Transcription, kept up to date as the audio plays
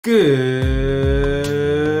Good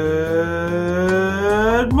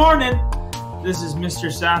morning. This is Mr.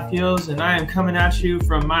 Safios, and I am coming at you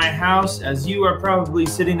from my house as you are probably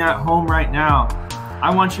sitting at home right now. I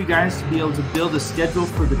want you guys to be able to build a schedule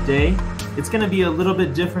for the day. It's going to be a little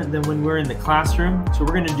bit different than when we're in the classroom. So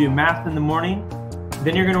we're going to do math in the morning,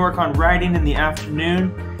 then you're going to work on writing in the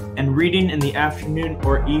afternoon and reading in the afternoon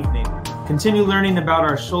or evening. Continue learning about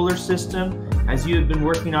our solar system as you have been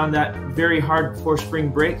working on that very hard before spring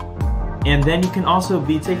break. And then you can also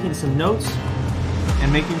be taking some notes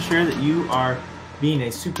and making sure that you are being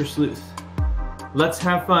a super sleuth. Let's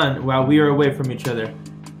have fun while we are away from each other.